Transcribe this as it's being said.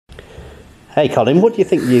Hey Colin, what do you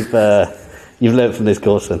think you've learnt from this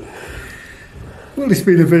course then? Well, it's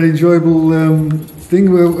been a very enjoyable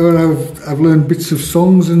thing where I've learned bits of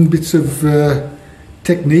songs and bits of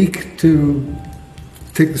technique to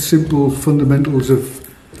take the simple fundamentals of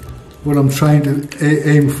what I'm trying to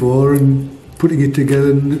aim for and putting it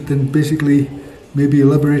together, and then basically maybe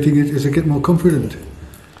elaborating it as I get more confident.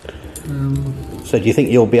 So do you think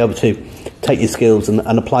you'll be able to take your skills and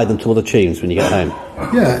apply them to other tunes when you get home?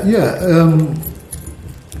 Yeah.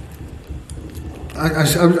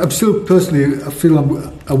 I'm still personally, I feel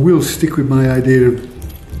I will stick with my idea of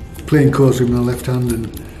playing chords with my left hand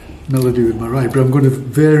and melody with my right, but I'm going to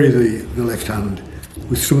vary the left hand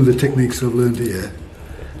with some of the techniques I've learned here,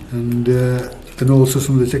 and also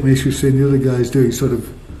some of the techniques we've seen the other guys doing, sort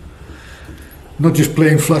of not just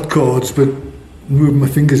playing flat chords, but moving my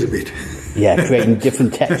fingers a bit. Yeah, creating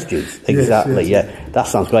different textures. Exactly, yes. Yeah. That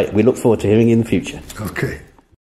sounds great. We look forward to hearing you in the future. Okay.